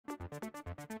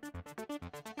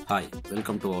Hi,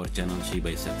 welcome to our channel She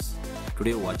Biceps.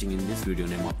 Today watching in this video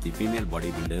name of the female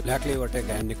bodybuilder Blakelee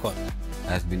and Nicole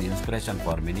has been inspiration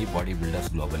for many bodybuilders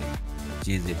globally.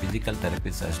 She is a physical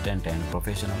therapist assistant and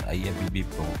professional IFBB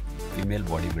pro female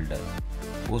bodybuilder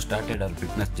who started her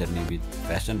fitness journey with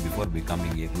fashion before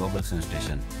becoming a global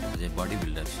sensation. As a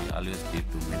bodybuilder, she always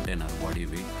keeps to maintain her body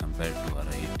weight compared to her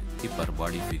height, keep her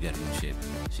body figure in shape.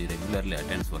 She regularly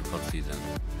attends workout seasons.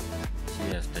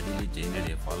 She has steadily gained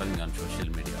a following on social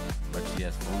media, but she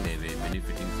has found a way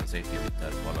benefiting society with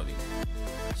her following.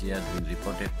 She has been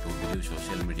reported to believe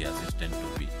social media assistant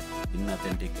to be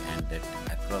inauthentic and that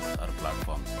across her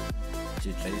platforms.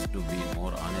 She tries to be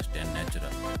more honest and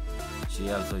natural. She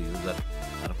also uses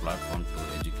her platform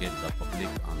to educate the public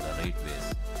on the right ways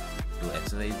to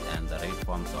exercise and the right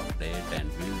forms of diet and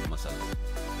build muscle.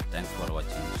 Thanks for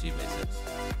watching She Biceps.